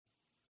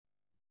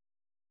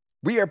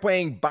We are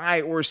playing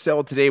buy or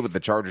sell today with the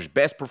Chargers'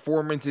 best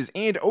performances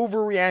and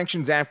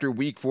overreactions after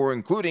week 4,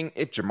 including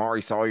if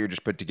Jamaree Salyer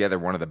just put together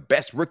one of the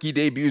best rookie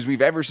debuts we've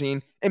ever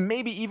seen and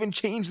maybe even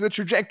change the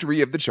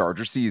trajectory of the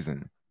Chargers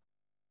season.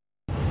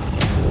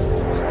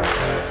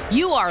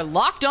 You are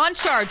Locked On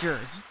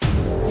Chargers,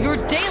 your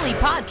daily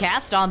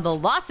podcast on the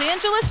Los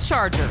Angeles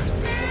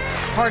Chargers,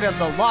 part of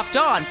the Locked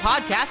On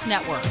Podcast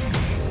Network,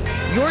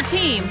 your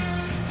team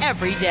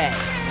every day.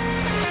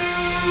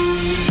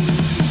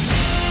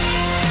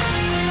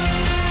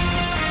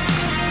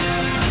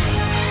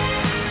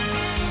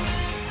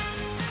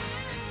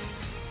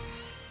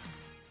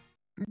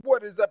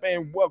 What is up,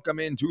 and welcome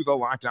into the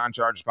Locked On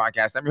Chargers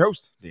podcast. I'm your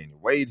host, Daniel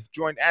Wade,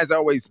 joined as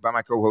always by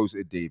my co-host,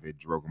 David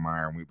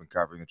Drogemeyer, and we've been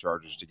covering the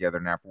Chargers together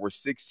now for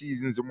 6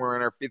 seasons, and we're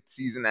in our 5th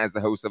season as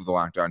the host of the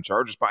Locked On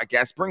Chargers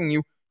podcast, bringing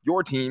you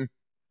your team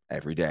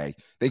every day.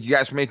 Thank you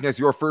guys for making us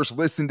your first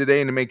listen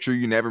today, and to make sure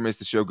you never miss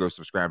the show, go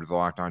subscribe to the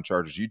Locked On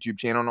Chargers YouTube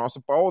channel, and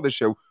also follow the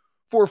show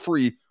for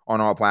free on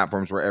all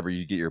platforms wherever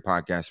you get your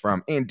podcast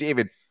from. And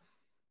David,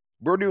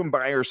 we're doing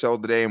buy or sell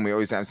today, and we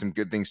always have some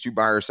good things to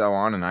buy or sell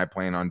on, and I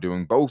plan on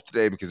doing both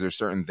today because there's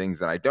certain things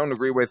that I don't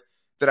agree with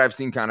that I've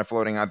seen kind of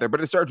floating out there.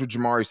 But it starts with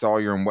Jamaree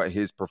Salyer and what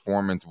his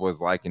performance was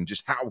like and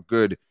just how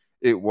good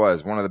it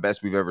was. One of the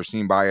best we've ever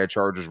seen by a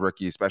Chargers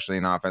rookie, especially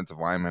an offensive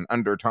lineman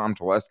under Tom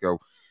Telesco.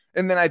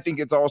 And then I think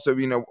it's also,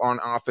 on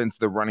offense,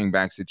 the running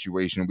back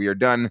situation. We are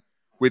done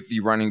with the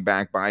running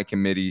back by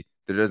committee.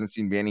 There doesn't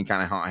seem to be any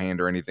kind of hot hand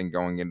or anything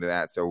going into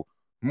that. So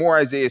more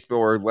Isaiah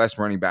Spiller, less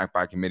running back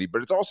by committee.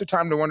 But it's also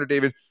time to wonder,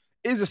 David,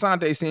 is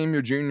Asante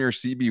Samuel Jr.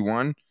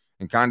 CB1?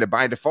 And kind of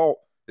by default,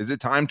 is it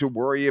time to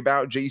worry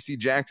about J.C.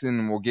 Jackson?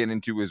 And we'll get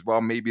into as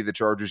well, maybe the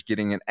Chargers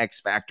getting an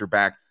X factor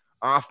back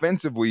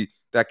offensively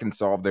that can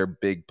solve their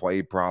big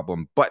play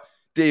problem. But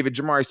David,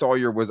 Jamaree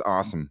Salyer was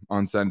awesome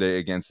on Sunday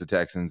against the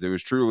Texans. It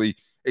was truly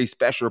a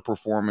special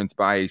performance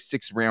by a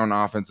 6th-round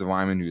offensive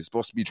lineman who is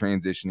supposed to be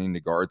transitioning to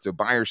guard. So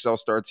buy or sell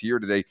starts here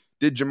today.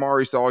 Did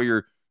Jamaree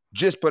Salyer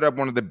just put up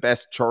one of the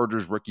best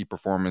Chargers rookie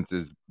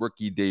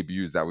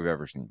debuts that we've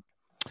ever seen?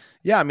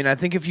 Yeah, I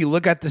think if you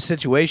look at the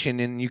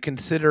situation and you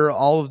consider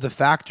all of the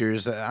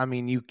factors,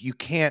 you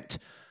can't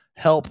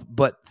help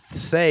but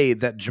say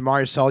that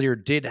Jamaree Salyer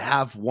did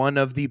have one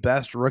of the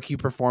best rookie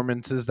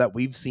performances that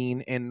we've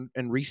seen in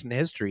recent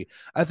history.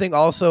 I think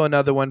also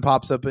another one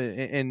pops up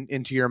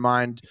into your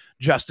mind,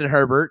 Justin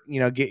Herbert,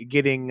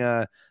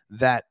 getting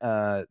that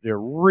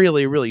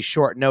really, really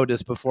short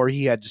notice before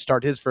he had to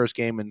start his first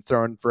game and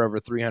throwing for over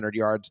 300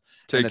 yards.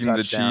 Taking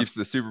the Chiefs,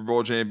 the Super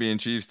Bowl champion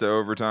Chiefs, to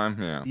overtime.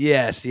 Yeah.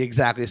 Yes,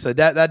 exactly. So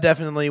that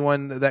definitely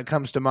one that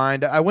comes to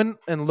mind. I went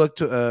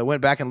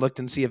back and looked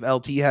and see if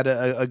LT had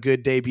a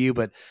good debut,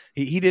 but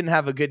he didn't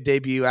have a good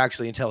debut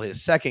actually until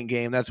his second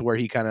game. That's where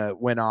he kind of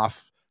went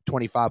off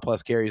 25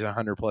 plus carries,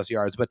 100 plus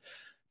yards. But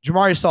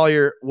Jamaree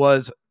Salyer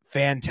was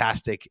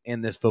fantastic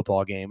in this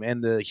football game,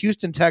 and the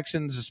Houston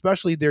Texans,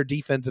 especially their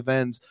defensive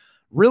ends,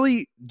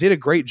 really did a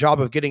great job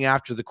of getting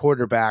after the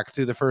quarterback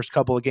through the first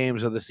couple of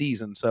games of the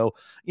season. So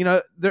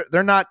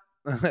they're not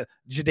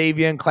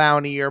Jadeveon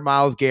Clowney or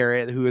Myles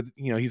Garrett, who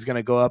he's going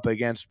to go up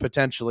against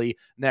potentially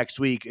next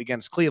week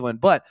against Cleveland,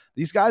 but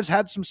these guys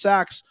had some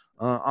sacks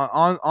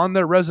on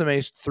their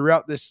resumes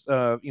throughout this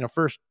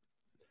first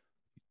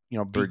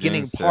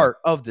beginning part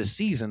of the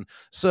season.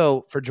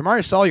 So for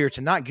Jamaree Salyer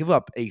to not give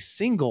up a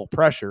single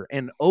pressure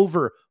and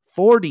over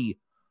 40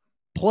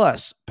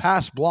 plus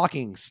pass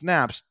blocking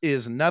snaps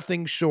is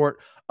nothing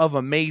short of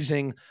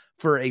amazing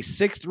for a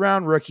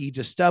 6th-round rookie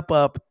to step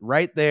up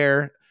right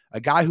there, a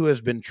guy who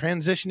has been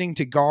transitioning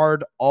to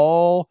guard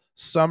all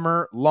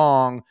summer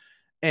long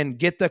and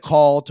get the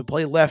call to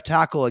play left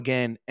tackle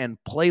again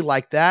and play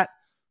like that.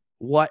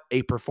 What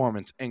a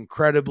performance.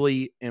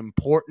 Incredibly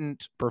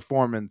important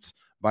performance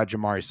by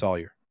Jamaree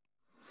Salyer.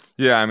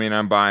 Yeah,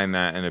 I'm buying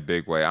that in a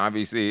big way.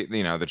 Obviously,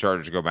 the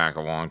Chargers go back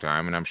a long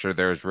time, and I'm sure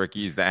there's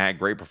rookies that had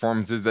great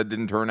performances that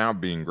didn't turn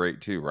out being great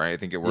too, right? I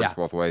think it works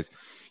both ways.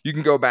 You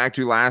can go back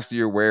to last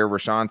year where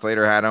Rashawn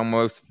Slater had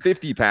almost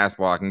 50 pass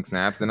blocking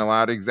snaps and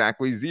allowed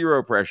exactly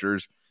 0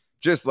 pressures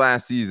just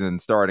last season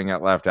starting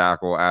at left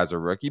tackle as a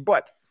rookie.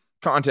 But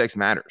context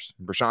matters.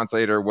 Rashawn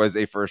Slater was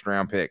a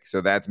 1st-round pick,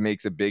 so that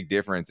makes a big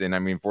difference.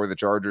 And for the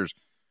Chargers,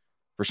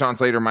 Rashawn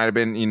Slater might have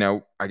been,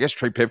 I guess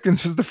Trey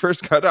Pipkins was the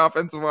first cut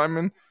offensive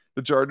lineman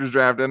the Chargers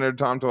drafted under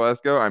Tom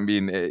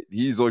Telesco.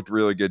 He's looked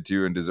really good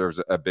too and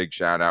deserves a big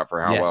shout out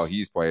for how well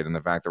he's played and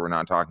the fact that we're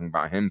not talking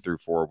about him through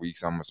 4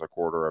 weeks, almost a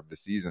quarter of the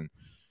season.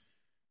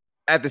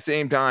 At the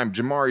same time,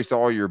 Jamaree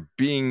Salyer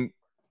being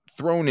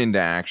thrown into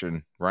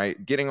action,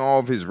 right? Getting all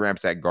of his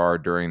reps at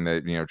guard during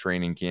the,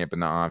 training camp in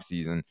the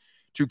offseason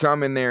to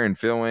come in there and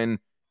fill in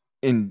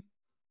and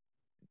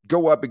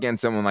go up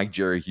against someone like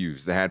Jerry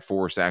Hughes that had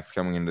 4 sacks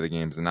coming into the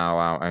games and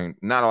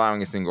not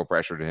allowing a single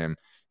pressure to him,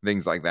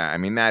 things like that.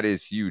 that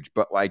is huge.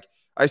 But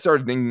I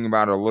started thinking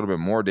about it a little bit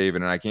more,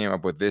 David, and I came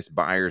up with this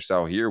buy or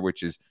sell here,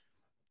 which is,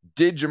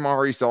 did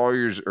Jamaree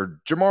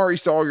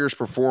Salyer's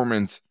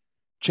performance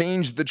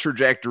change the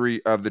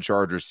trajectory of the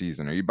Chargers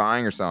season? Are you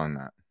buying or selling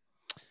that?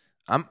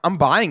 I'm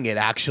buying it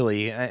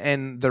actually,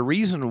 and the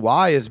reason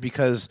why is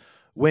because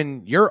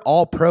when your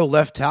all-pro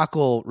left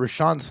tackle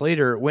Rashawn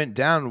Slater went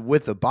down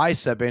with a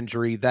bicep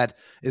injury that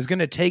is going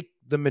to take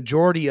the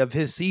majority of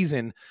his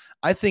season,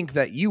 I think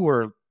that you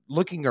were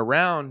looking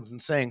around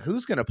and saying,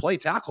 who's going to play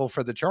tackle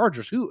for the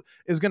Chargers? Who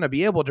is going to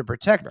be able to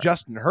protect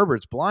Justin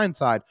Herbert's blind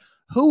side?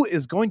 Who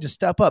is going to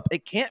step up?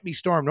 It can't be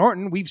Storm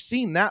Norton. We've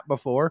seen that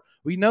before.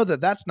 We know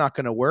that that's not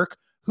going to work.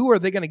 Who are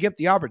they going to give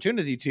the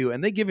opportunity to?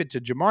 And they give it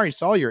to Jamari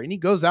Sawyer, and he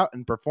goes out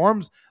and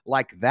performs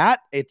like that.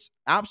 It's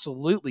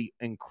absolutely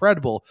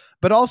incredible.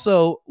 But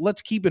also,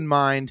 let's keep in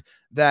mind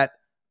that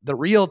the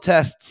real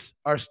tests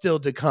are still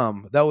to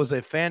come. That was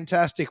a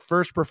fantastic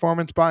first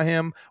performance by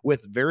him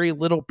with very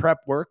little prep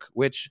work,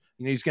 which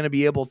he's going to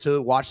be able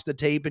to watch the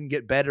tape and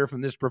get better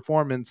from this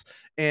performance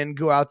and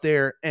go out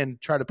there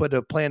and try to put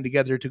a plan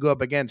together to go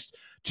up against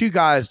two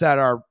guys that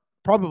are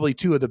probably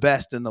two of the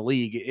best in the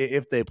league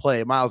if they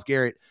play. Myles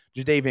Garrett,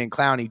 Jadeveon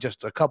Clowney,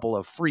 just a couple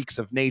of freaks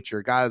of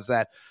nature, guys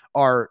that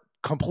are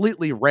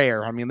completely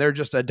rare. I mean, they're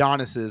just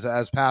Adonises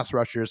as pass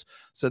rushers.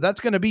 So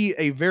that's going to be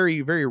a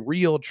very, very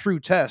real, true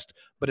test.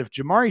 But if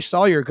Jamari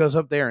Sawyer goes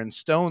up there and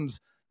stones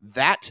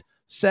that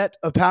set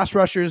of pass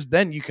rushers,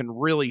 then you can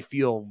really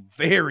feel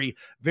very,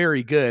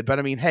 very good. But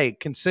I mean, hey,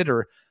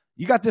 consider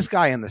you got this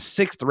guy in the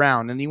 6th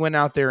round and he went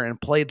out there and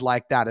played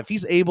like that. If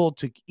he's able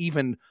to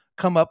even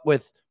come up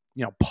with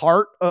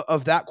part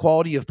of that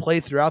quality of play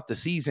throughout the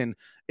season,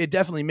 it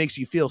definitely makes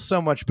you feel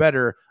so much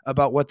better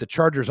about what the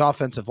Chargers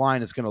offensive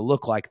line is going to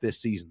look like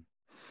this season.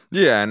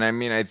 Yeah, and I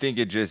mean, I think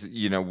it just,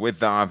 with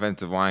the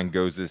offensive line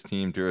goes this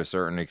team to a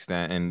certain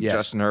extent, and Yes.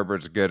 Justin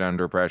Herbert's good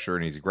under pressure,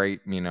 and he's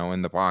great,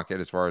 in the pocket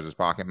as far as his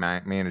pocket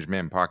management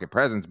and pocket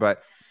presence,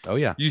 but Oh,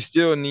 yeah. you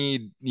still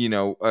need,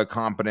 a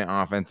competent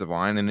offensive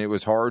line, and it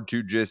was hard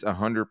to just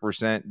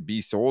 100%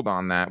 be sold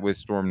on that with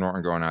Storm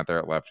Norton going out there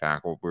at left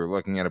tackle. We were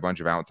looking at a bunch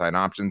of outside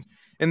options,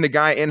 and the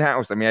guy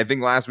in-house, I mean, I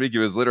think last week it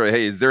was literally,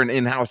 hey, is there an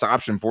in-house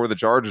option for the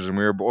Chargers? And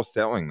we were both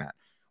selling that.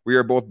 We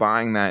are both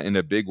buying that in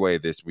a big way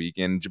this week,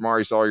 and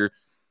Jamari Sawyer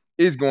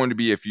is going to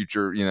be a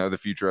future, the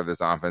future of this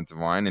offensive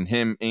line, and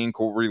him and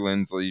Corey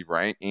Linsley,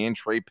 right, and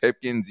Trey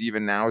Pipkins,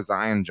 even now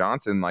Zion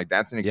Johnson, like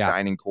that's an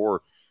exciting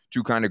core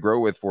to kind of grow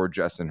with for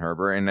Justin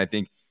Herbert. And I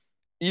think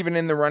even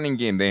in the running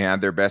game, they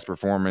had their best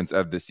performance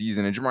of the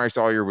season. And Jamari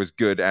Sawyer was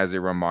good as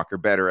a run blocker,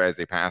 better as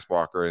a pass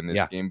blocker in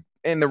this game.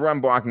 And the run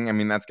blocking, I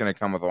mean, that's going to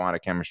come with a lot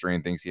of chemistry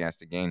and things he has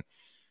to gain.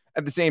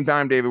 At the same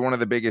time, David, one of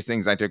the biggest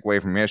things I took away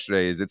from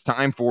yesterday is it's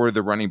time for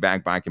the running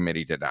back by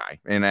committee to die.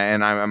 And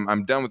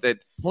I'm done with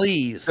it.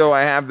 Please. So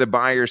I have the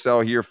buy or sell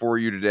here for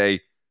you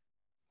today.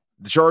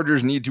 The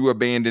Chargers need to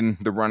abandon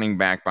the running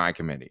back by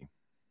committee.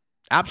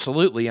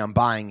 Absolutely, I'm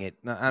buying it.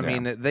 I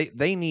mean,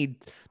 they need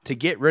to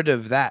get rid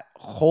of that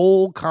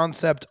whole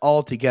concept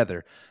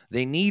altogether.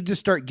 They need to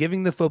start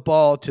giving the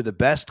football to the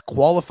best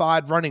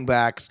qualified running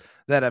backs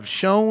that have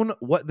shown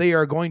what they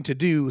are going to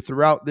do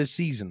throughout this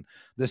season.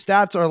 The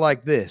stats are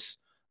like this.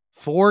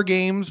 4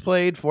 games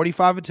played,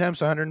 45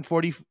 attempts,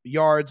 140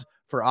 yards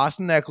for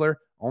Austin Eckler,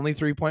 only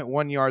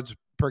 3.1 yards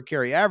per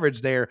carry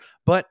average there.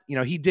 But,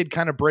 he did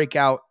kind of break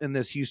out in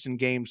this Houston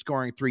game,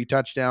 scoring 3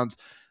 touchdowns.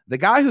 The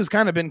guy who's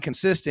kind of been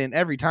consistent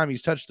every time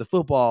he's touched the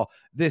football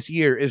this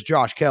year is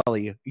Josh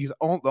Kelly. He's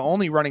the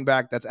only running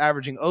back that's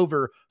averaging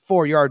over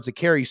 4 yards a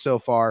carry so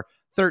far,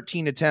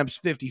 13 attempts,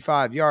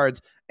 55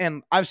 yards.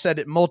 And I've said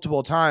it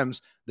multiple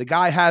times, the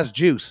guy has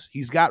juice.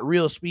 He's got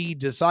real speed,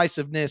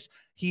 decisiveness.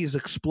 He's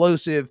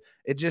explosive.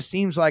 It just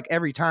seems like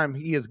every time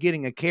he is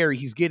getting a carry,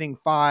 he's getting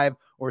 5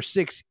 or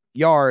 6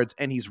 yards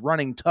and he's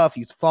running tough.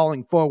 He's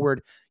falling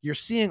forward. You're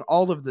seeing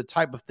all of the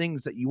type of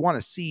things that you want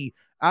to see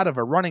out of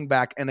a running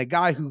back and a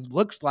guy who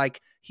looks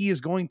like he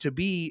is going to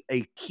be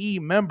a key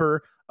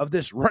member of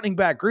this running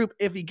back group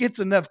if he gets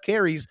enough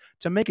carries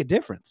to make a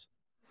difference.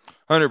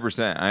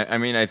 100%. I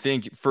mean, I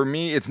think for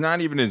me, it's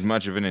not even as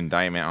much of an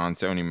indictment on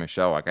Sony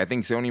Michel. Like, I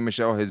think Sony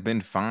Michel has been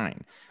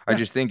fine. I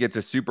just think it's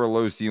a super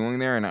low ceiling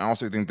there. And I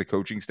also think the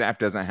coaching staff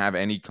doesn't have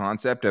any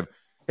concept of,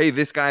 hey,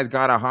 this guy's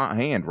got a hot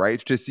hand, right?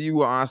 To see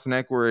what Austin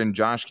Eckler and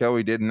Josh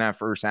Kelly did in that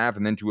first half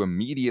and then to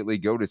immediately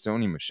go to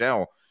Sony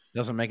Michel.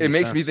 Doesn't make any sense. It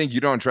makes me think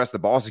you don't trust the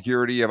ball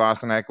security of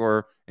Austin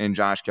Eckler and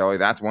Josh Kelly.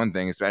 That's one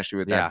thing, especially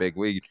with that big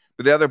league.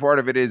 But the other part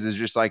of it is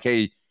just like,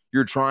 hey,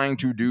 you're trying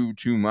to do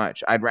too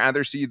much. I'd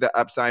rather see the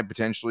upside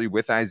potentially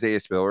with Isaiah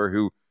Spiller,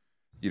 who,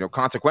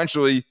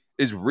 consequentially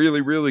is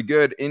really, really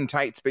good in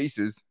tight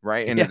spaces,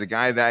 right? And is a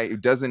guy that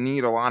doesn't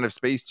need a lot of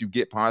space to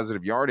get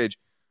positive yardage.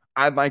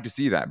 I'd like to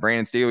see that.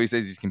 Brandon Staley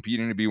says he's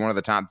competing to be one of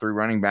the top 3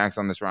 running backs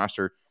on this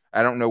roster.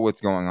 I don't know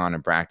what's going on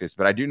in practice,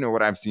 but I do know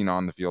what I've seen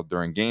on the field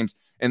during games.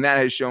 And that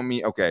has shown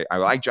me, okay, I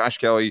like Josh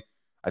Kelly.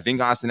 I think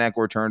Austin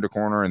Eckler turned a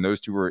corner, and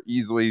those two were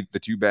easily the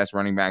 2 best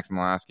running backs in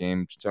the last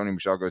game. Sony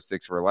Michel goes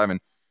 6 for 11.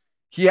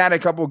 He had a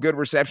couple good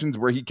receptions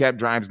where he kept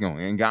drives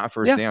going and got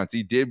first downs.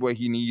 He did what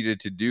he needed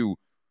to do,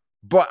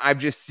 but I've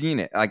just seen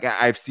it. Like,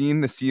 I've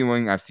seen the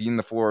ceiling. I've seen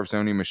the floor of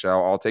Sony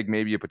Michel. I'll take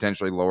maybe a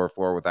potentially lower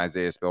floor with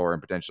Isaiah Spiller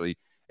and potentially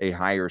a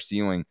higher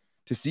ceiling.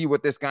 to see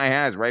what this guy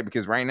has, right?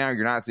 Because right now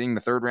you're not seeing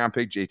the 3rd round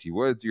pick JT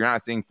Woods. You're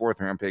not seeing 4th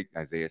round pick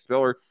Isaiah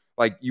Spiller.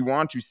 Like, you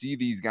want to see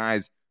these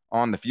guys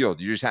on the field.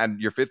 You just had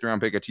your 5th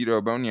round pick Tito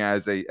Ogbonnia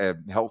as a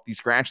healthy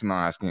scratch in the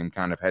last game,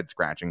 kind of head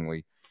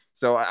scratchingly.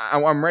 So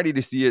I'm ready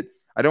to see it.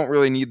 I don't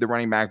really need the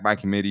running back by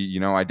committee.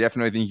 I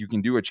definitely think you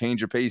can do a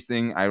change of pace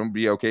thing. I don't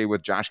be okay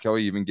with Josh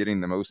Kelly even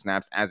getting the most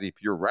snaps as a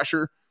pure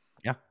rusher.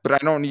 Yeah. But I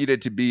don't need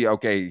it to be,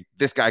 okay,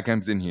 this guy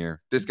comes in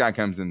here, this guy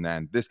comes in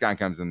then, this guy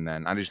comes in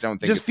then. I just don't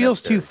think it just feels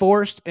necessary. Too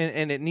forced,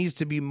 and it needs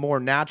to be more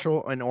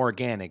natural and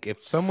organic.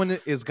 If someone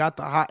has got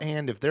the hot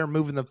hand, if they're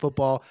moving the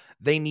football,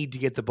 they need to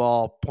get the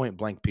ball point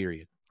blank,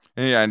 period.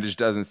 Yeah, it just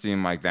doesn't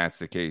seem like that's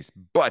the case.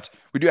 But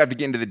we do have to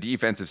get into the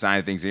defensive side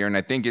of things here, and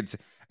I think it's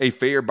a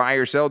fair buy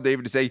or sell,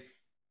 David, to say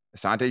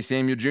Asante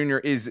Samuel Jr.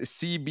 is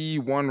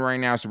CB1 right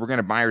now, so we're going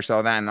to buy or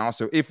sell that. And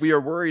also, if we are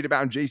worried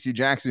about J.C.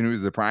 Jackson, who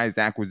is the prized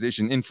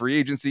acquisition in free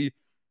agency,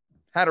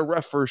 had a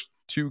rough first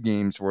 2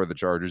 games for the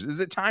Chargers.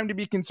 Is it time to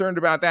be concerned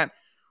about that?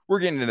 We're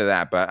getting into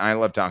that, but I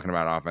love talking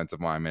about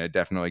offensive linemen. It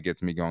definitely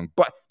gets me going.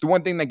 But the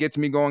one thing that gets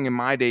me going in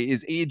my day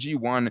is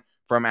AG1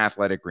 from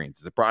Athletic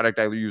Greens. It's a product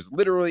I use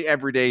literally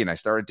every day, and I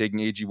started taking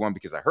AG1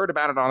 because I heard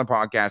about it on the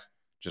podcast,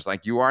 just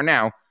like you are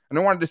now, and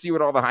I wanted to see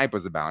what all the hype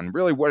was about. And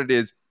really what it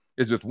is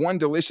with one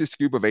delicious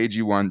scoop of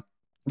AG1,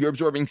 you're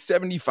absorbing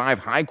 75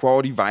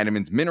 high-quality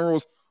vitamins,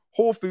 minerals,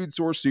 whole food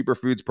source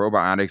superfoods,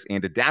 probiotics,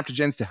 and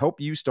adaptogens to help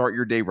you start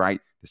your day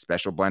right. The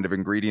special blend of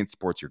ingredients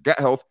supports your gut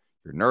health,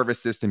 your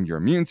nervous system, your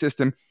immune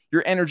system,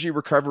 your energy,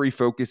 recovery,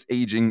 focus,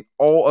 aging,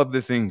 all of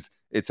the things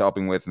it's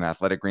helping with. And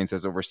Athletic Greens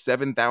has over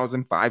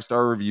 7,000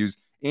 5-star reviews,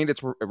 and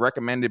it's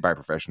recommended by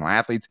professional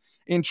athletes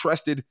and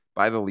trusted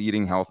by the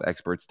leading health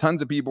experts.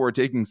 Tons of people are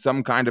taking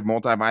some kind of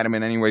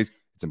multivitamin anyways.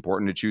 It's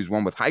important to choose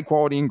one with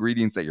high-quality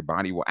ingredients that your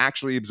body will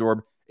actually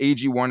absorb.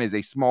 AG1 is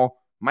a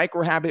small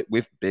micro habit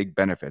with big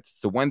benefits.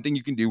 It's the one thing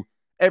you can do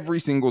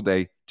every single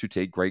day to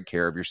take great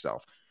care of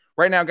yourself.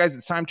 Right now, guys,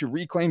 it's time to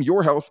reclaim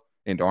your health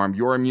and arm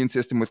your immune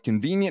system with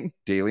convenient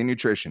daily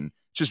nutrition.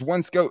 Just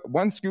one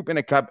scoop in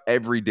a cup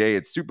every day.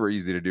 It's super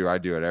easy to do. I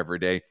do it every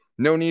day.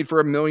 No need for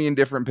a million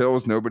different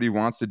pills. Nobody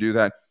wants to do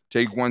that.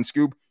 Take one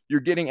scoop. You're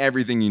getting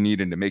everything you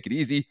need, and to make it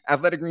easy,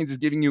 Athletic Greens is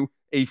giving you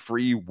a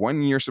free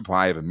 1-year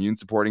supply of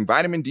immune-supporting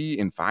vitamin D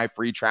and 5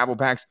 free travel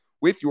packs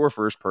with your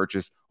first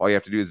purchase. All you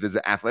have to do is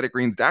visit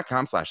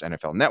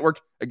athleticgreens.com/NFL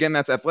Network. Again,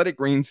 that's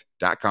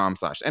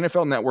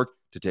athleticgreens.com/NFL Network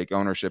to take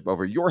ownership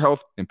over your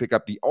health and pick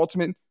up the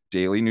ultimate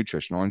daily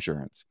nutritional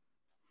insurance.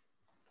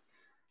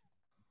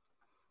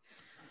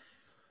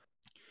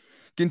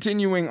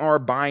 Continuing our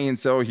buy and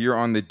sell here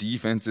on the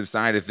defensive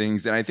side of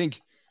things, and I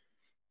think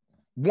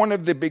one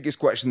of the biggest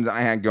questions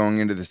I had going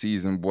into the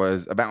season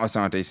was about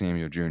Asante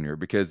Samuel Jr.,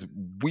 because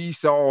we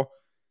saw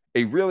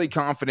a really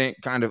confident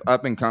kind of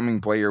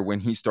up-and-coming player when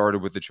he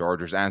started with the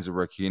Chargers as a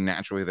rookie, and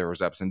naturally there was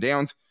ups and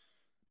downs,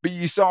 but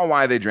you saw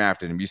why they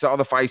drafted him. You saw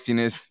the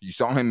feistiness. You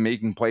saw him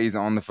making plays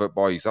on the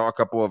football. You saw a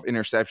couple of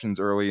interceptions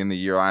early in the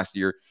year last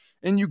year,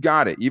 and you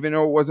got it. Even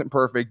though it wasn't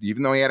perfect,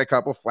 even though he had a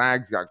couple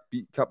flags, got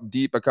beat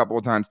deep a couple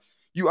of times,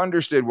 you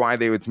understood why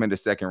they would spend a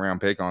 2nd-round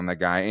pick on that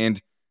guy,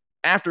 and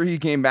after he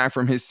came back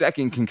from his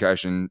 2nd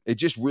concussion, it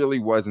just really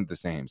wasn't the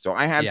same. So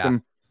I had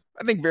some,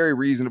 I think, very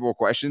reasonable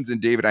questions. And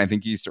David, I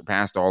think he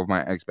surpassed all of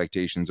my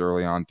expectations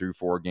early on through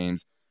 4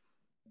 games.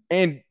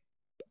 And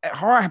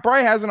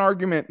probably has an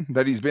argument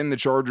that he's been the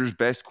Chargers'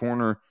 best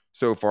corner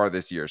so far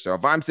this year. So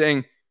if I'm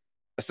saying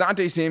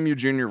Asante Samuel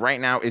Jr. right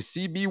now is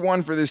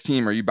CB1 for this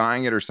team, are you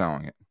buying it or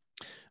selling it?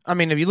 I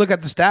mean, if you look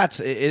at the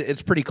stats,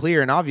 it's pretty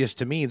clear and obvious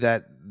to me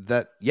that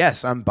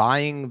yes, I'm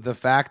buying the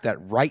fact that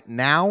right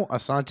now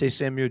Asante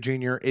Samuel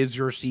Jr. is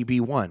your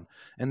CB1,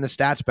 and the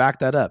stats back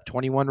that up.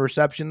 21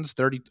 receptions,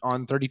 30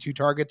 on 32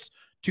 targets,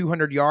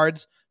 200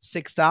 yards,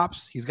 6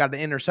 stops. He's got an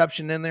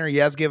interception in there. He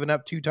has given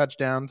up 2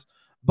 touchdowns,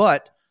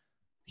 but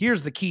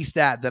here's the key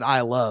stat that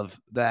I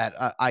love that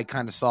I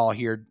kind of saw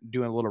here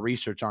doing a little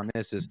research on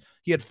this is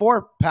he had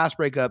 4 pass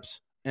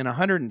breakups and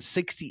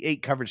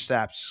 168 coverage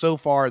snaps so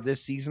far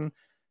this season.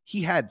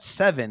 He had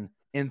 7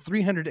 and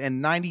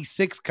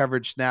 396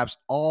 coverage snaps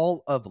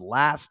all of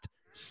last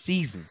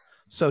season.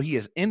 So he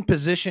is in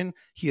position.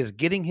 He is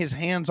getting his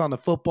hands on the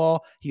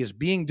football. He is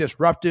being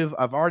disruptive.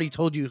 I've already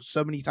told you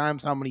so many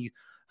times how many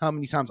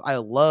times I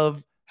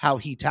love how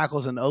he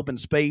tackles in open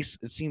space.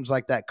 It seems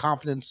like that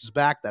confidence is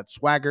back, that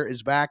swagger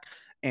is back,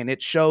 and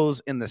it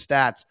shows in the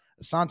stats.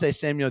 Asante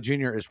Samuel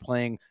Jr. is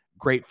playing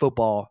great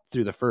football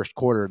through the first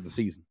quarter of the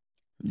season.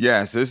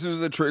 Yes, this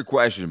was a trick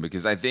question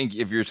because I think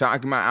if you're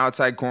talking about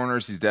outside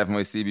corners, he's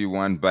definitely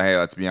CB1. But hey,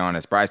 let's be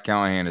honest, Bryce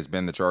Callahan has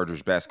been the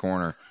Chargers' best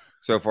corner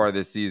so far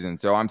this season.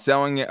 So I'm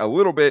selling it a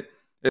little bit,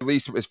 at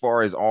least as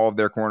far as all of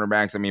their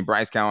cornerbacks. I mean,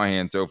 Bryce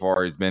Callahan so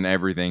far has been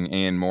everything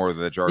and more of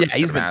the Chargers. Yeah,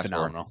 he's been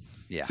phenomenal.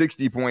 Yeah.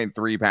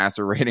 60.3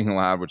 passer rating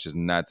allowed, which is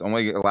nuts.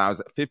 Only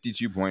allows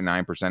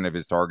 52.9% of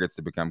his targets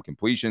to become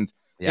completions.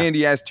 Yeah. And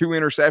he has 2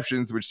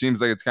 interceptions, which seems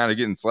like it's kind of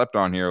getting slept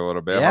on here a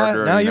little bit. Yeah,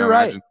 no, you're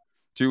right.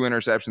 2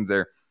 interceptions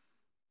there.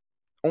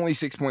 Only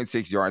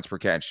 6.6 yards per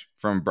catch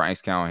from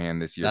Bryce Callahan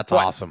this year. That's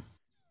awesome.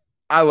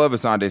 I love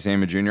Asante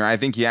Samuel Jr. I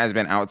think he has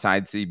been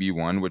outside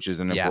CB1, which is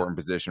an important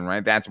position,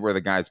 right? That's where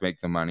the guys make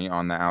the money,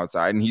 on the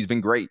outside, and he's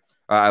been great.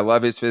 I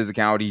love his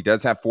physicality. He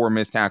does have 4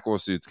 missed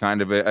tackles, so it's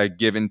kind of a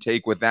give and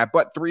take with that,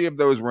 but 3 of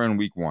those were in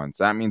week 1.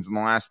 So that means in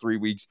the last 3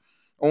 weeks,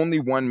 only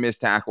 1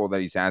 missed tackle that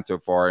he's had so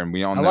far, and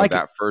we all know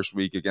that first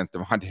week against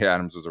Davante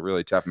Adams was a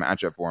really tough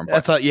matchup for him.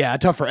 That's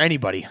tough for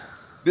anybody.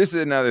 This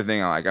is another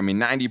thing I like. I mean,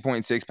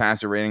 90.6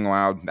 passer rating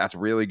allowed. That's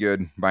really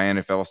good by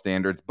NFL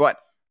standards, but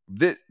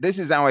this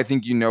is how I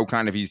think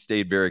kind of he's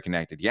stayed very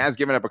connected. He has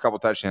given up a couple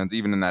touchdowns,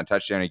 even in that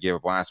touchdown he gave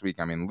up last week.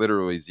 I mean,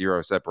 literally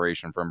 0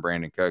 separation from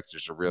Brandon Cooks.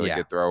 Just a really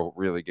good throw,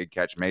 really good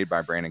catch made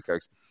by Brandon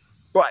Cooks.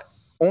 But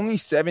only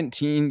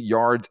 17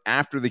 yards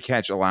after the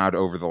catch allowed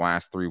over the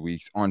last 3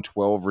 weeks on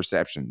 12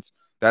 receptions.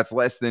 That's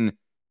less than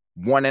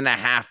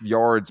 1.5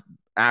 yards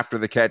after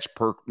the catch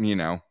per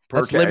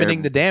that's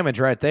limiting the damage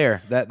right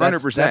there. That's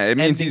 100%. It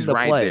means he's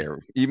right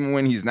there. Even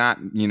when he's not,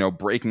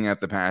 breaking up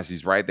the pass,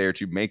 he's right there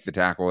to make the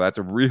tackle. That's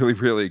a really,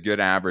 really good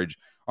average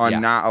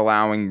on not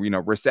allowing,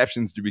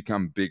 receptions to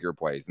become bigger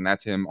plays. And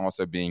that's him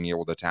also being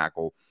able to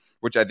tackle,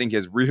 which I think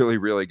has really,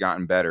 really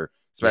gotten better,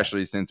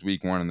 especially since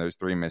week 1 and those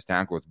 3 missed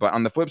tackles. But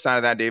on the flip side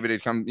of that, David,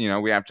 it comes,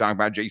 we have to talk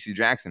about J.C.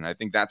 Jackson. I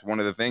think that's one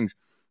of the things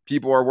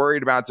people are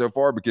worried about so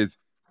far because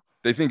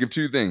they think of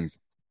 2 things.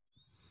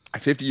 A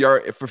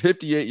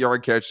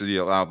 58-yard catch that he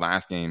allowed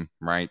last game,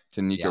 right,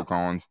 to Nico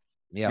Collins.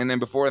 Yeah. And then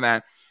before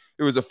that,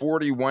 it was a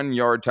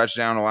 41-yard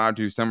touchdown allowed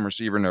to some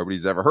receiver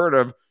nobody's ever heard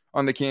of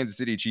on the Kansas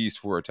City Chiefs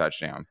for a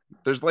touchdown.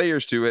 There's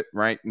layers to it,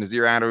 right?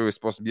 Nasir Adderley was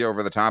supposed to be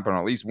over the top on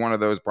at least one of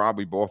those,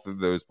 probably both of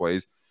those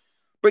plays.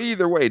 But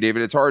either way,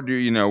 David, it's hard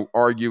to,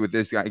 argue with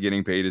this guy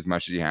getting paid as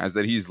much as he has,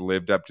 that he's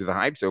lived up to the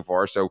hype so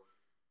far. So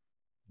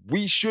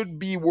we should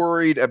be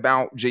worried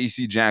about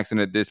J.C. Jackson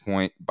at this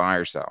point, buy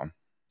or sell.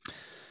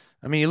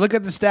 I mean, you look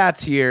at the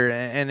stats here,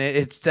 and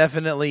it's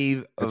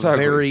definitely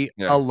very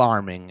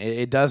alarming.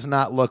 It does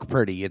not look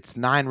pretty. It's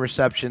 9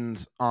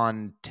 receptions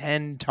on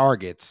 10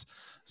 targets.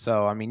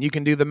 So, I mean, you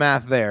can do the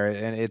math there,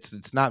 and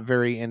it's not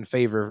very in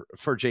favor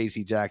for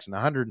J.C. Jackson.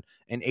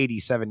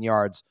 187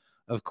 yards,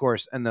 of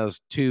course, and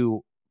those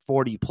 2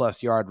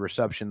 40-plus yard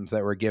receptions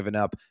that were given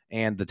up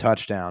and the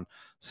touchdown.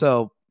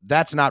 So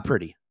that's not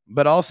pretty.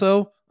 But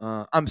also,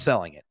 I'm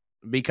selling it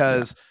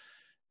because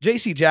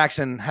J.C.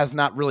 Jackson has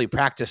not really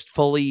practiced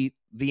fully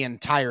the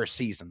entire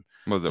season.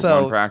 Was it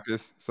one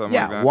practice? Something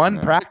like that? One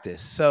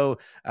practice. So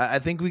I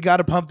think we got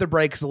to pump the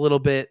brakes a little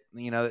bit.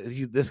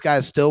 This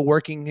guy's still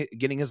working,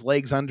 getting his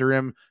legs under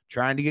him,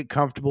 trying to get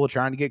comfortable,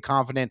 trying to get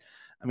confident.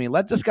 I mean,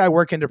 let this guy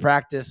work into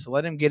practice.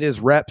 Let him get his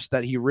reps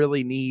that he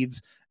really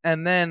needs.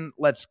 And then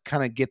let's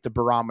kind of get the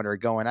barometer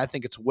going. I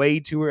think it's way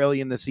too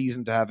early in the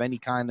season to have any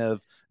kind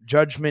of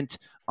judgment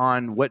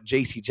on what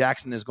J.C.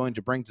 Jackson is going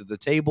to bring to the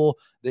table.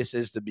 This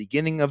is the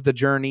beginning of the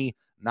journey,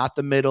 not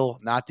the middle,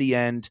 not the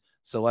end.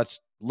 So let's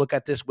look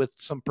at this with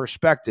some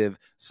perspective.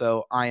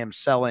 So I am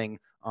selling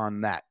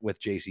on that with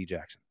J.C.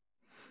 Jackson.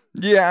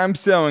 Yeah, I'm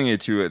selling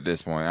it too at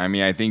this point. I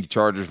mean, I think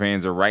Chargers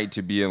fans are right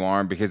to be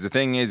alarmed because the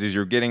thing is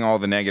you're getting all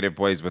the negative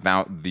plays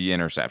without the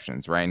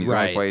interceptions, right? And he's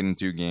only played in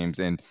 2 games.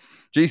 And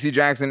J.C.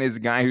 Jackson is a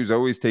guy who's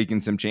always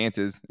taken some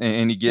chances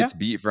and he gets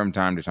beat from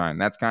time to time.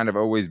 That's kind of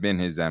always been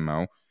his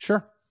MO.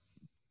 Sure.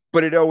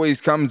 But it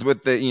always comes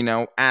with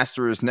the,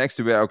 asterisk next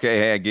to it. Okay,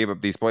 hey, I gave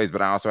up these plays,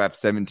 but I also have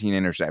 17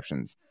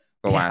 interceptions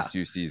the last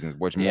 2 seasons,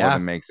 which more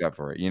than makes up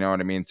for it. You know what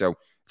I mean? So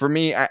for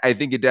me, I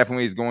think it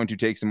definitely is going to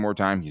take some more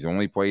time. He's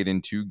only played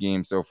in 2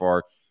 games so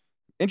far.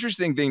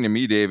 Interesting thing to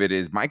me, David,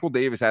 is Michael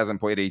Davis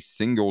hasn't played a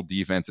single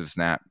defensive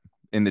snap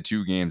in the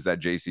 2 games that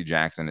J.C.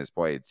 Jackson has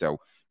played. So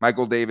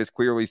Michael Davis,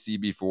 clearly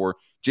CB4.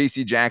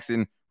 J.C.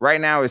 Jackson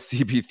right now is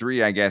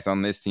CB3, I guess,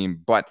 on this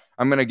team. But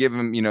I'm going to give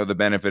him, the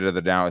benefit of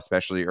the doubt,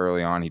 especially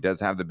early on. He does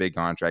have the big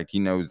contract. He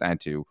knows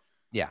that too.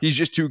 Yeah. He's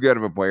just too good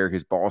of a player.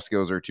 His ball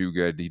skills are too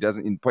good.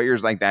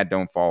 Players like that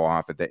don't fall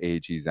off at the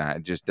age he's at.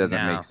 It just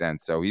doesn't make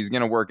sense. So he's going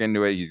to work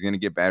into it. He's going to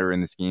get better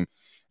in the scheme.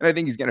 And I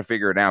think he's going to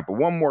figure it out. But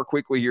one more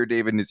quickly here,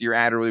 David, Nasir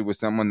Adderley was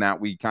someone that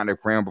we kind of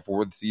crowned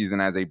before the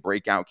season as a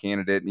breakout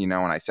candidate, and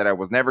I said I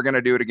was never going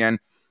to do it again.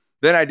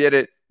 Then I did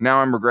it. Now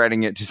I'm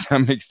regretting it to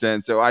some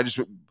extent. So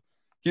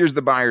here's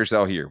the buy or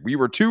sell here. We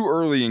were too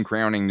early in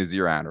crowning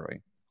Nasir Adderley.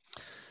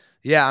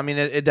 Yeah, I mean,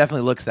 it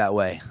definitely looks that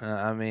way.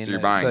 I mean, so you're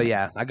buying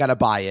I got to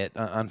buy it,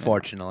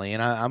 unfortunately.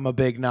 And I'm a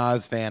big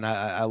Nas fan.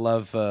 I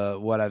love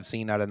what I've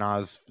seen out of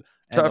Nas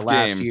tough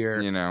last game,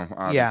 year.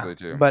 Obviously,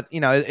 too. But,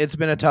 it's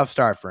been a tough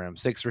start for him.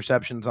 6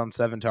 receptions on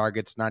 7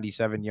 targets,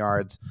 97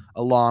 yards,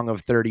 a long of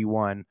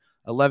 31,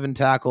 11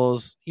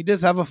 tackles. He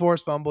does have a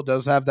forced fumble,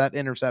 does have that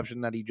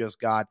interception that he just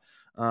got.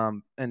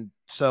 And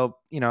so,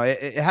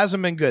 it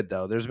hasn't been good,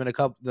 though. There's been a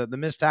couple, the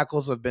missed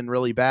tackles have been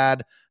really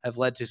bad, have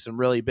led to some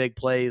really big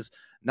plays.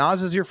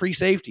 Nas is your free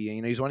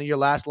safety. He's one of your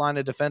last line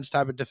of defense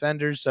type of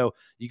defenders. So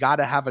you got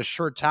to have a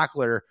sure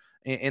tackler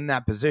in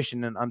that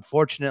position. And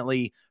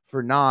unfortunately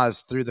for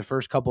Nas, through the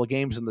first couple of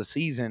games in the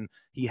season,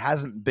 he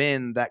hasn't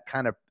been that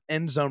kind of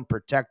end zone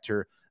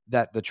protector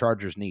that the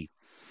Chargers need.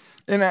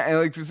 And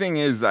like the thing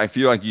is, I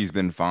feel like he's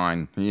been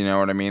fine. You know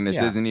what I mean? This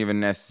Yeah. isn't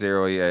even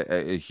necessarily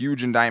a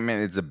huge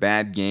indictment. It's a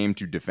bad game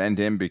to defend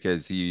him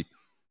because he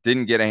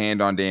didn't get a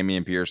hand on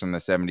Dameon Pierce on the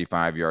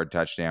 75-yard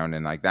touchdown.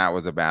 And like that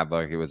was a bad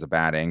look. It was a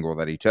bad angle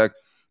that he took.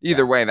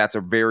 Either way, that's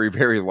a very,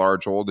 very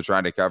large hole to try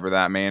to cover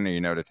that man,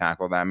 or, to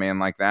tackle that man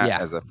like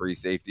that as a free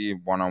safety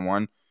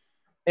one-on-one.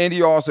 And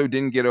he also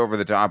didn't get over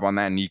the top on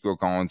that Nico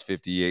Collins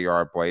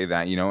 58-yard play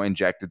that,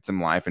 injected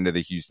some life into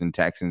the Houston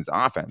Texans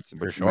offense,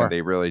 which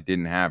they really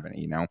didn't have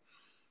any,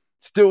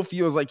 Still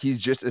feels like he's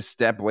just a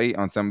step late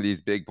on some of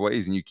these big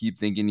plays, and you keep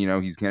thinking,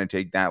 he's going to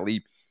take that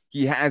leap.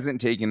 He hasn't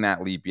taken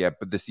that leap yet,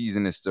 but the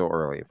season is still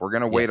early. If we're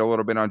going to wait a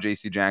little bit on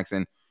J.C.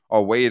 Jackson,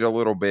 I'll wait a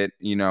little bit,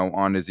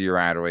 on Nasir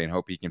Adderley and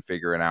hope he can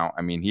figure it out.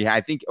 I mean,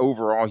 I think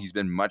overall he's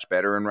been much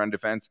better in run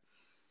defense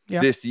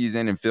this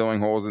season and filling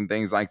holes and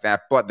things like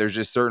that. But there's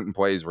just certain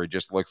plays where he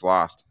just looks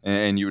lost,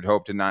 and you would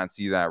hope to not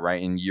see that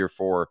right in year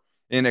 4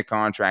 in a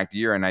contract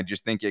year. And I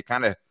just think it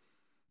kind of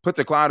puts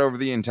a cloud over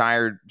the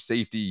entire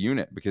safety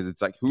unit, because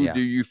it's like, who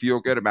do you feel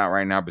good about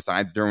right now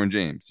besides Derwin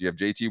James? You have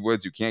JT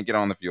Woods, who can't get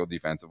on the field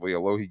defensively.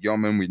 Alohi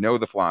Gilman, we know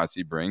the flaws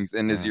he brings.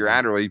 And Nasir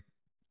Adderley,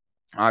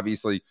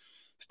 obviously,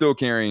 still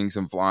carrying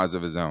some flaws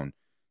of his own.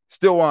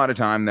 Still a lot of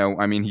time, though.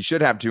 I mean, he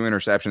should have 2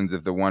 interceptions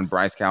if the one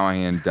Bryce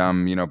Callahan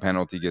dumb,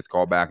 penalty gets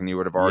called back, and he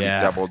would have already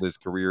doubled his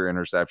career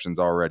interceptions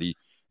already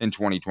in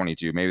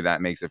 2022. Maybe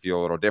that makes it feel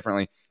a little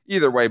differently.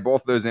 Either way,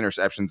 both those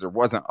interceptions, there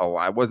wasn't a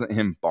lot. It wasn't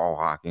him ball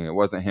hawking. It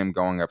wasn't him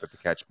going up at the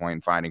catch point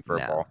and fighting for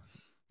a ball.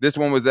 This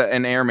one was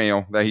an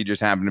airmail that he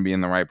just happened to be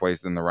in the right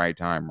place in the right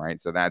time,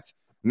 right? So that's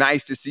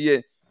nice to see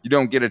it. You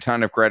don't get a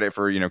ton of credit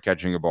for,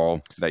 catching a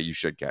ball that you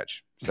should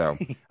catch. So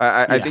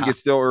I think it's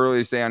still early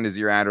to say on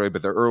Nasir Adderley,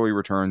 but the early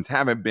returns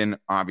haven't been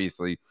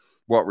obviously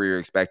what we were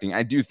expecting.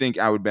 I do think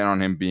I would bet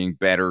on him being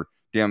better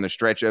down the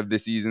stretch of the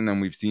season than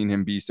we've seen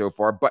him be so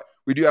far. But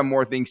we do have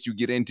more things to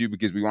get into,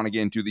 because we want to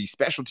get into the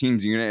special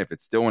teams unit. If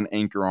it's still an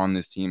anchor on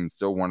this team and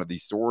still one of the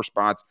sore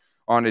spots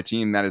on a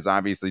team that is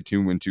obviously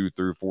 2-2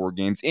 through 4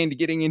 games, and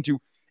getting into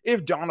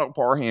if Donald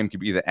Parham could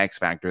be the X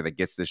factor that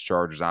gets this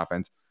Chargers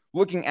offense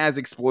looking as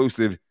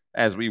explosive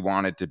as we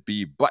want it to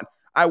be. But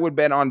I would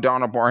bet on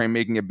Donald Parham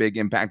making a big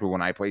impact. But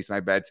when I place my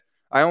bets,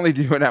 I only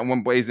do it at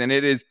one place, and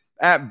it is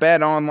at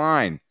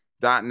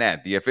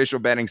betonline.net, the official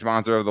betting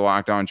sponsor of the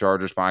Locked On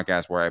Chargers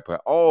podcast, where I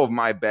put all of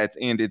my bets.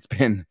 And it's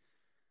been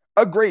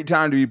a great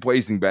time to be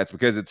placing bets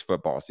because it's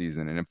football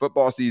season. And in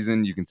football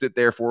season, you can sit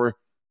there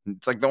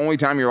it's like the only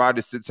time you're allowed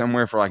to sit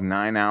somewhere for like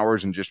 9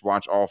 hours and just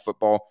watch all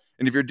football.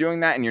 And if you're doing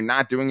that and you're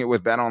not doing it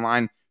with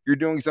BetOnline, you're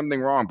doing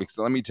something wrong, because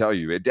let me tell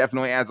you, it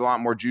definitely adds a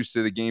lot more juice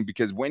to the game,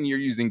 because when you're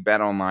using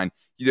BetOnline,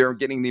 you're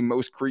getting the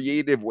most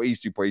creative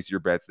ways to place your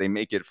bets. They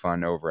make it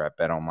fun over at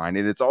BetOnline.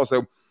 And it's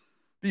also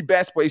the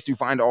best place to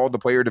find all the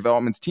player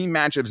developments, team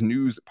matchups,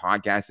 news,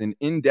 podcasts, and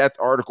in-depth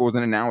articles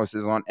and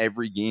analysis on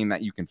every game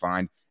that you can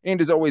find. And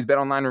as always,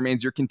 BetOnline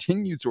remains your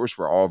continued source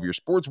for all of your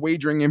sports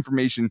wagering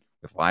information,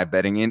 with live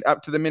betting and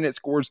up-to-the-minute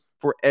scores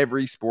for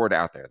every sport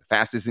out there. The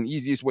fastest and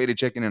easiest way to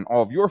check in on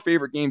all of your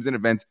favorite games and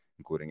events,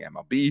 including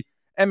MLB,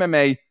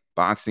 MMA,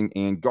 boxing,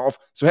 and golf.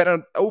 So head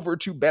on over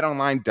to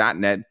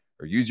betonline.net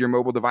or use your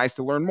mobile device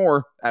to learn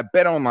more at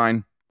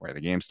BetOnline, where the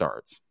game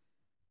starts.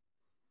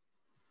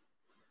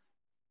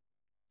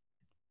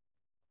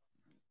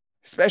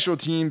 Special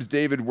teams,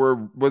 David,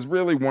 was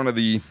really one of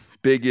the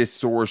biggest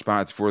sore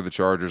spots for the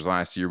Chargers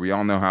last year. We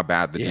all know how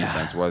bad the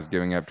defense was,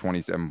 giving up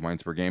 27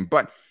 points per game.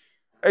 But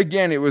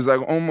again, it was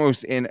like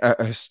almost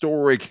a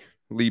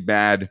historically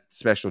bad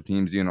special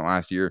teams unit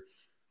last year.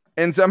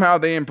 And somehow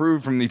they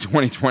improved from the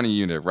 2020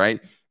 unit, right?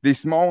 The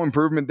small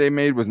improvement they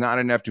made was not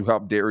enough to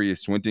help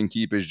Darius Swinton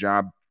keep his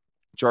job.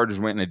 Chargers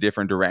went in a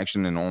different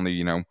direction, and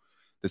only,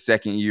 the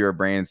second year of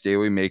Brandon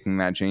Staley making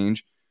that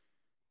change.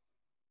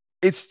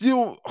 It's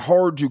still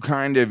hard to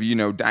kind of,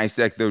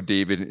 dissect, though,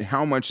 David,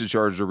 how much the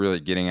Chargers are really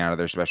getting out of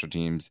their special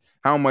teams,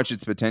 how much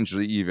it's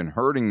potentially even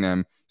hurting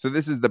them. So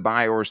this is the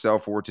buy or sell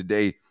for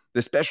today.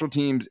 The special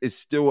teams is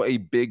still a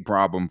big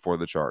problem for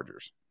the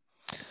Chargers.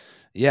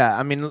 Yeah,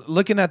 I mean,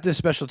 looking at this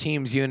special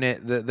teams unit,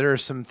 there are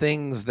some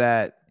things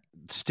that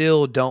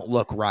still don't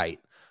look right.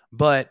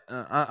 But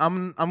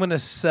I'm going to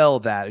sell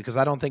that, because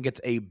I don't think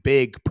it's a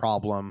big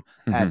problem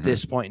at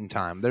this point in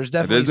time. There's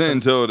definitely it isn't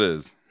until it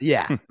is.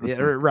 Yeah,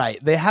 right.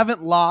 They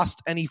haven't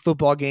lost any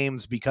football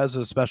games because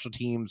of special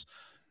teams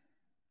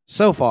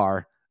so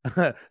far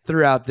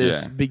throughout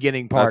this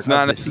beginning part. That's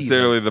not of the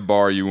necessarily season. The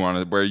bar you want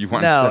to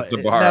set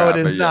the bar. No, at,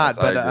 it is not.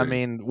 Yes, but I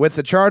mean, with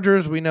the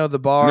Chargers, we know the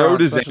bar. No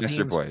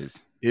disaster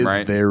plays is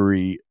right?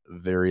 very,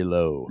 very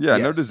low. Yeah,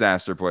 yes. No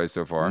disaster plays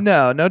so far.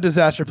 No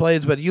disaster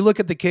plays. But you look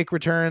at the kick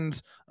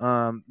returns.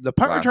 The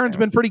punt return's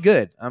been pretty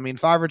good. I mean,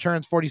 5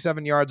 returns,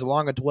 47 yards,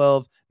 along a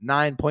 12,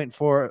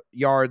 9.4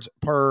 yards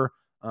per,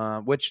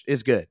 which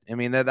is good. I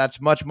mean, that's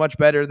much, much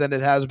better than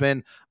it has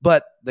been.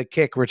 But the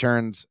kick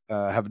returns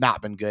have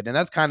not been good. And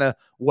that's kind of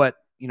what,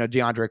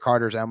 DeAndre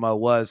Carter's MO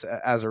was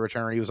as a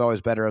returner. He was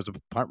always better as a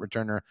punt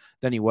returner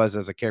than he was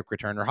as a kick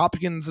returner.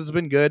 Hopkins has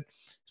been good.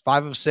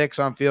 5 of 6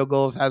 on field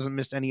goals, hasn't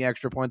missed any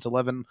extra points,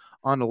 11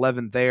 on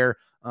 11 there.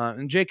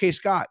 And J.K.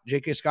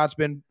 Scott's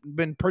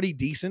been pretty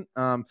decent.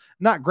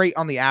 Not great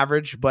on the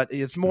average, but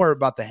it's more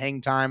about the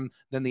hang time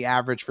than the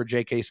average for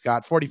J.K.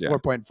 Scott,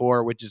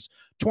 44.4, which is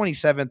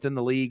 27th in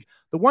the league.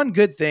 The one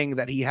good thing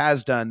that he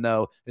has done,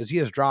 though, is he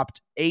has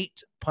dropped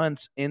 8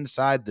 punts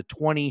inside the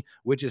 20,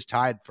 which is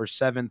tied for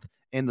 7th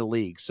in the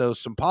league. So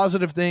some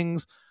positive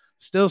things.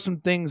 Still some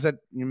things that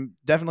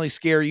definitely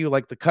scare you,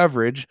 like the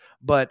coverage,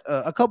 but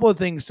a couple of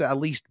things to at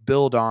least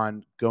build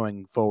on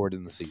going forward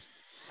in the season.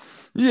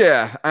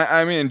 Yeah,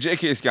 I mean,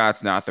 J.K.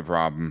 Scott's not the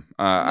problem.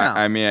 No.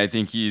 I mean, I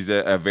think he's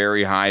a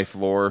very high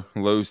floor,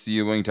 low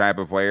ceiling type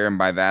of player. And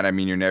by that, I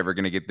mean, you're never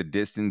going to get the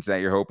distance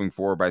that you're hoping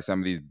for by some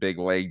of these big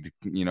legged,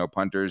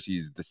 punters.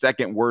 He's the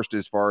second worst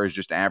as far as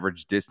just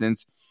average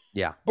distance.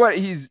 Yeah. But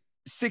he's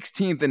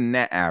 16th in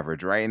net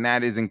average, right? And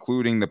that is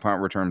including the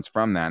punt returns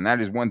from that. And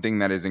that is one thing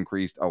that has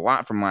increased a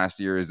lot from last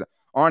year is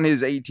on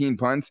his 18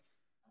 punts,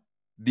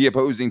 the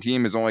opposing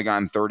team has only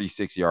gotten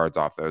 36 yards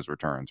off those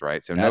returns,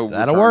 right? So no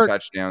return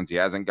touchdowns. He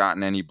hasn't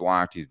gotten any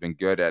blocked. He's been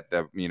good at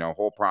the,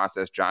 whole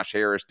process. Josh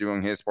Harris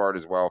doing his part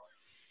as well,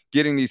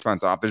 getting these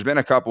punts off. There's been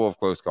a couple of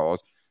close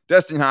calls.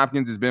 Dustin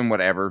Hopkins has been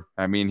whatever.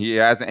 I mean, he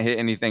hasn't hit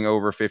anything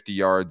over 50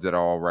 yards at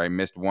all, right?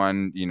 Missed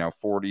one,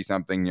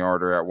 40-something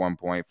yarder at one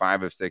point.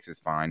 5 of 6 is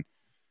fine.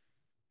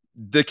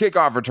 The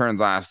kickoff returns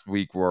last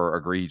week were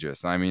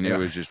egregious. I mean, It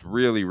was just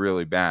really,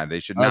 really bad. They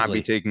should not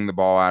be taking the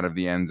ball out of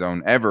the end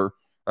zone ever.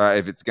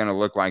 If it's going to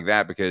look like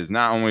that, because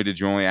not only did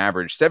you only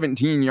average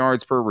 17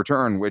 yards per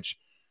return, which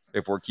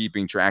if we're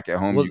keeping track at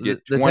home, you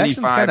get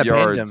 25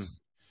 yards,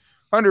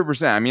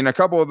 100%. I mean, a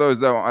couple of those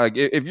though, like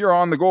if you're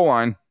on the goal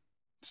line,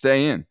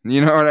 stay in,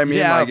 you know what I mean?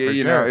 Yeah, like,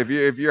 know,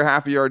 if you're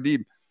half a yard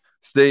deep,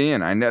 stay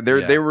in. I know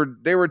they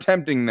were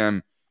tempting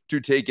them to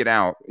take it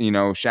out,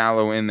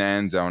 shallow in the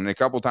end zone. And a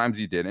couple of times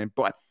he didn't,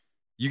 but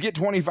you get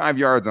 25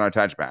 yards on a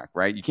touchback,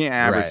 right? You can't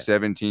average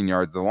 17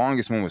 yards. The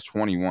longest one was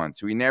 21.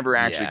 So he never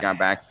actually got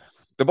back.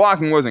 The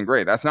blocking wasn't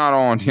great. That's not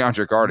all on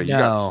DeAndre Carter. He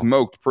got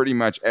smoked pretty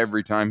much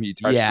every time he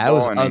touched the ball. Yeah, it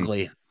was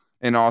ugly.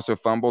 And also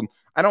fumbled.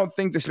 I don't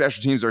think the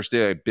special teams are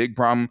still a big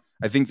problem.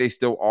 I think they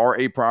still are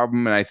a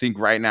problem. And I think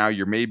right now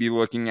you're maybe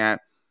looking at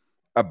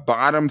a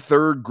bottom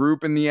third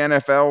group in the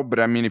NFL. But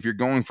I mean, if you're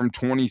going from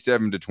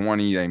 27 to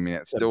 20, I mean,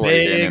 it's still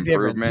an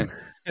improvement.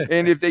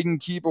 And if they can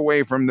keep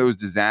away from those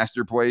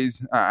disaster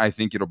plays, I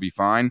think it'll be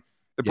fine.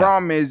 The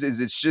problem is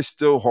it's just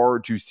still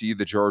hard to see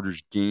the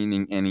Chargers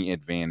gaining any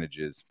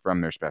advantages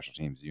from their special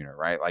teams unit,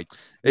 right? Like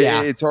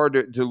it's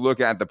hard to look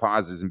at the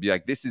positives and be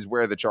like, this is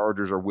where the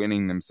Chargers are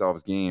winning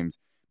themselves games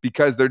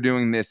because they're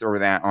doing this or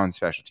that on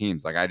special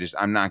teams. Like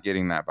I'm not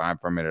getting that vibe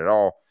from it at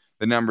all.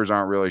 The numbers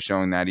aren't really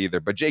showing that either.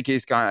 But J.K.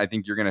 Scott, I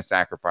think you're going to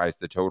sacrifice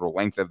the total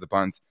length of the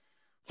punts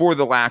for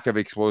the lack of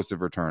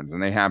explosive returns.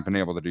 And they have been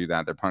able to do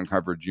that. Their punt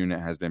coverage unit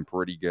has been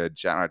pretty good.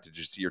 Shout out to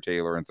Jasir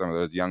Taylor and some of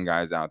those young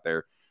guys out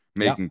there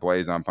making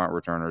plays on punt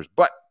returners.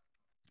 But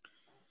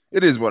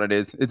it is what it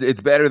is. It's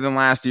better than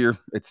last year.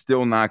 It's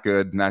still not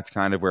good. And that's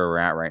kind of where we're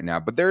at right now.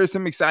 But there is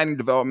some exciting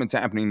developments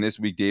happening this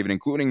week, David,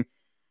 including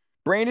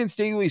Brandon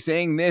Staley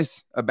saying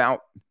this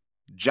about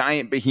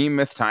giant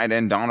behemoth tight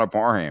end Donald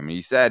Parham.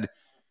 He said,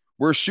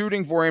 we're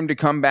shooting for him to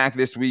come back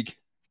this week.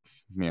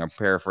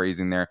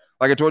 Paraphrasing there.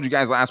 Like I told you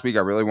guys last week, I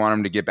really want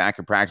him to get back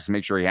in practice,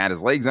 make sure he had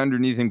his legs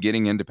underneath him,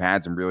 getting into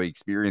pads and really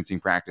experiencing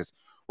practice.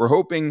 We're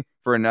hoping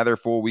for another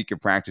full week of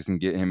practice and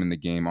get him in the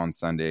game on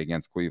Sunday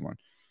against Cleveland.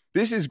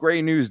 This is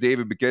great news,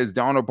 David, because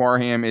Donald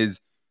Parham is,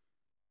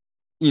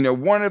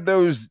 one of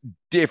those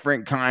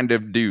different kind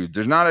of dudes.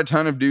 There's not a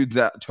ton of dudes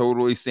that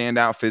totally stand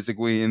out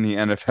physically in the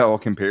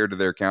NFL compared to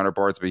their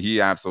counterparts, but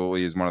he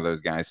absolutely is one of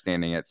those guys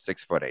standing at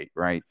 6'8",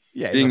 right?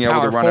 Yeah, being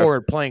able to run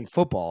forward playing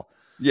football.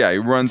 Yeah, he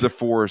runs a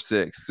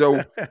 4.6.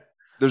 So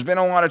there's been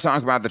a lot of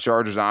talk about the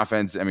Chargers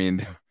offense. I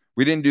mean,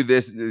 we didn't do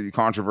this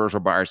controversial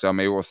by ourselves.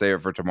 Maybe we'll save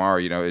it for tomorrow.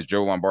 Is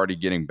Joe Lombardi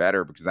getting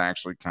better? Because I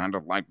actually kind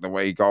of like the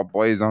way he called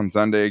plays on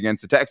Sunday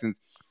against the Texans.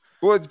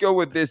 But let's go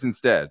with this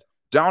instead.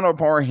 Donald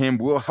Parham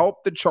will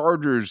help the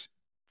Chargers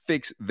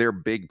fix their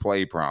big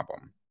play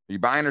problem. Are you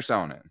buying or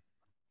selling it?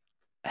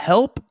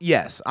 Help?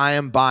 Yes, I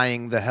am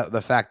buying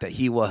the fact that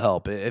he will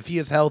help. If he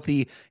is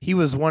healthy, he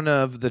was one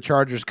of the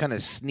Chargers' kind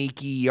of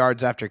sneaky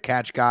yards after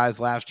catch guys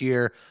last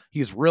year.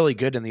 He's really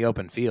good in the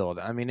open field.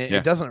 I mean,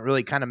 it doesn't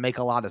really kind of make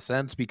a lot of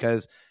sense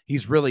because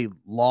he's really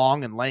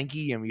long and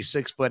lanky. I mean, he's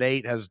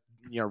 6'8", has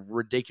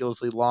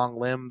ridiculously long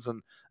limbs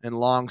and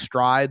long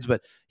strides,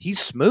 but he's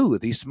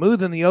smooth. He's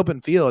smooth in the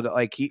open field.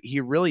 Like he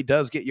really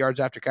does get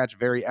yards after catch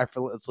very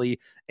effortlessly.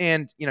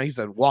 And, he's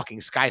a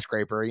walking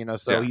skyscraper,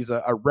 so he's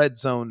a red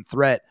zone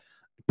threat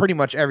pretty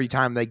much every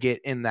time they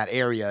get in that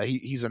area.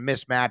 He's a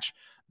mismatch.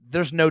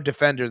 There's no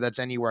defender that's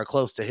anywhere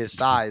close to his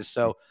size.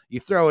 So you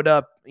throw it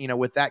up,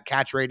 with that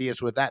catch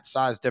radius, with that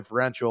size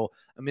differential,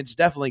 I mean, it's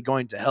definitely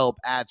going to help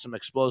add some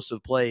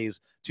explosive plays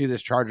to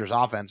this Chargers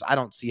offense. I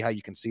don't see how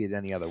you can see it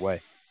any other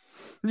way.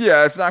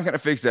 Yeah, it's not going to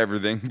fix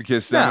everything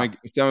because some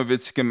of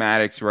it's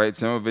schematics, right?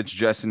 Some of it's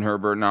Justin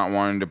Herbert not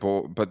wanting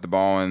to put the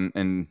ball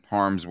in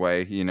harm's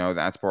way.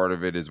 That's part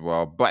of it as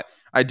well. But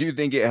I do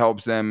think it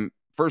helps them,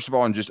 first of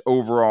all, in just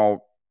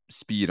overall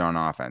speed on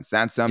offense.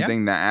 That's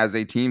something that as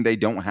a team, they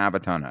don't have a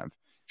ton of.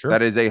 Sure.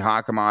 That is a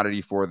hot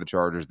commodity for the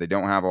Chargers. They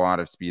don't have a lot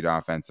of speed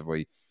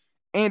offensively.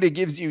 And it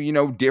gives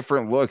you,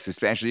 different looks,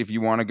 especially if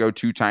you want to go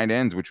 2 tight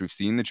ends, which we've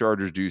seen the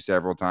Chargers do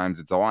several times.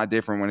 It's a lot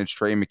different when it's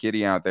Trey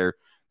McKitty out there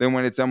than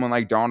when it's someone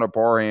like Donald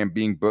Parham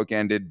being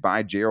bookended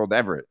by Gerald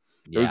Everett.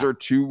 Yeah. Those are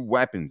 2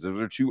 weapons.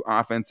 Those are 2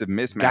 offensive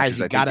mismatches. Guys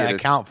you got to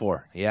account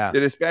for. Yeah.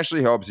 It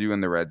especially helps you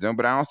in the red zone,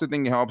 but I also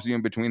think it helps you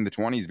in between the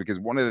 20s because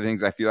one of the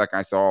things I feel like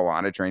I saw a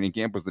lot of training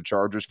camp was the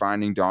Chargers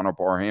finding Donald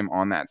Parham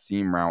on that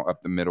seam route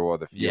up the middle of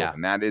the field. Yeah.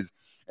 And that is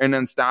an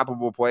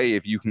unstoppable play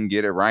if you can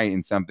get it right,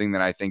 and something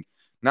that I think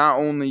not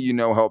only,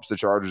 helps the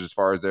Chargers as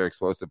far as their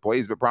explosive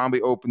plays, but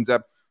probably opens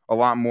up a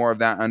lot more of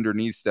that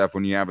underneath stuff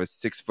when you have a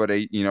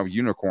 6'8",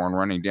 unicorn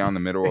running down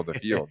the middle of the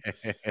field.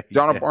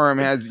 Donald Parham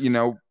has,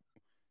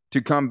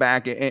 to come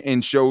back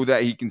and show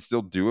that he can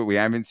still do it. We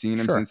haven't seen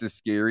him since his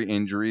scary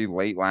injury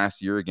late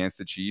last year against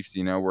the Chiefs,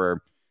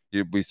 where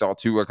we saw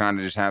Tua kind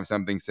of just have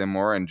something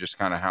similar, and just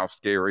kind of how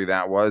scary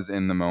that was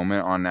in the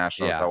moment on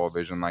national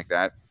television like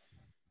that.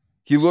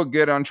 He looked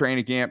good on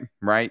training camp,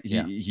 right?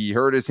 He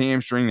hurt his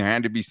hamstring. There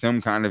had to be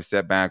some kind of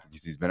setback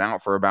because he's been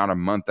out for about a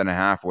month and a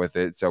half with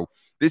it. So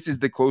this is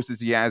the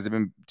closest he has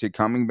been to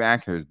coming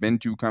back, or has been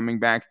to coming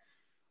back.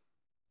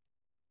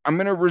 I'm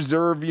going to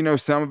reserve,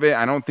 some of it.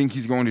 I don't think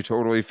he's going to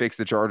totally fix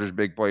the Chargers'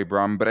 big play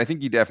problem, but I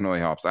think he definitely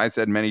helps. I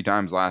said many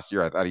times last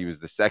year, I thought he was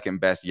the second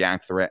best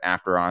yak threat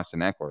after Austin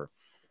Eckler.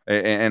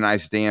 And I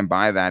stand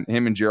by that.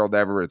 Him and Gerald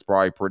Everett, it's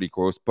probably pretty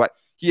close, but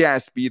he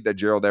has speed that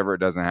Gerald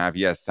Everett doesn't have.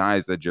 He has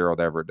size that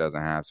Gerald Everett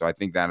doesn't have. So I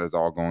think that is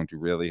all going to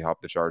really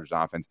help the Chargers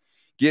offense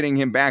getting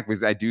him back,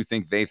 because I do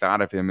think they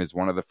thought of him as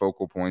one of the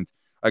focal points,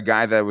 a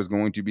guy that was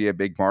going to be a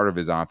big part of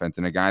his offense,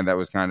 and a guy that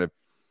was kind of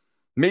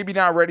maybe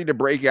not ready to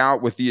break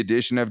out with the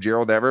addition of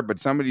Gerald Everett, but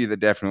somebody that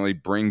definitely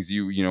brings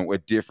you, a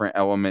different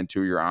element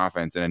to your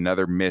offense and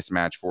another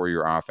mismatch for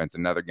your offense,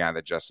 another guy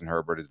that Justin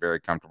Herbert is very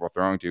comfortable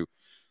throwing to.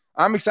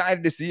 I'm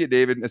excited to see it,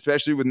 David,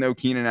 especially with no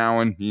Keenan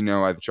Allen.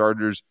 The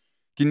Chargers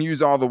can use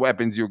all the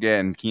weapons you'll get,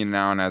 and Keenan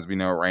Allen, as we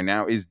know right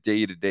now, is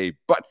day-to-day.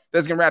 But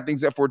that's going to wrap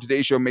things up for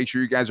today's show. Make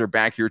sure you guys are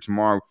back here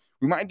tomorrow.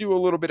 We might do a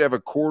little bit of a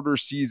quarter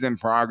season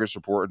progress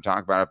report and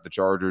talk about if the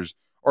Chargers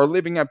are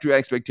living up to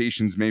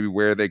expectations, maybe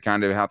where they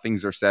how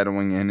things are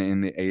settling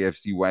in the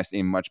AFC West,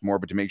 and much more.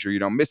 But to make sure you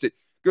don't miss it,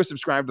 go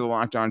subscribe to the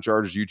Locked On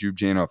Chargers YouTube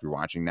channel. If you're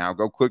watching now,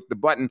 go click the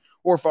button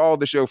or follow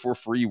the show for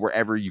free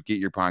wherever you get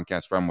your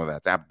podcast from, whether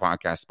that's Apple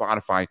Podcasts,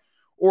 Spotify,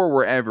 or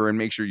wherever. And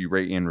make sure you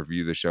rate and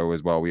review the show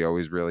as well. We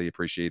always really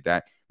appreciate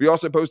that. We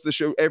also post the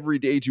show every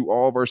day to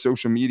all of our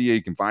social media.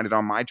 You can find it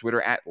on my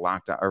Twitter at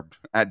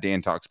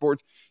Dan Talk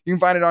Sports. You can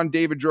find it on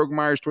David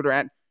Drogemeyer's Twitter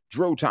at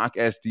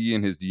DroTalkSD,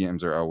 and his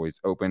DMs are always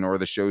open, or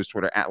the show's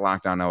Twitter at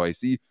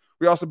LockedOnLAC.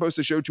 We also post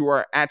the show to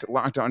our at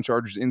Locked On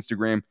Chargers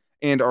Instagram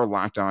and our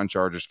Locked On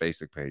Chargers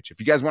Facebook page. If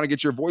you guys want to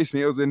get your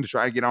voicemails in to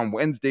try to get on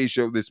Wednesday's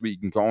show this week,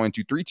 you can call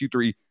into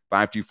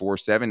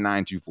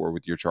 323-524-7924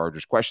 with your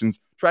Chargers questions.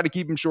 Try to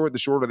keep them short. The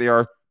shorter they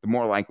are, the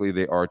more likely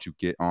they are to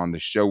get on the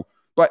show.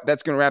 But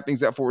that's going to wrap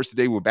things up for us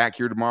today. We're back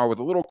here tomorrow with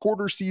a little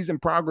quarter season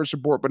progress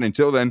report. But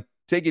until then,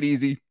 take it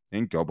easy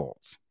and go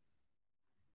Bolts.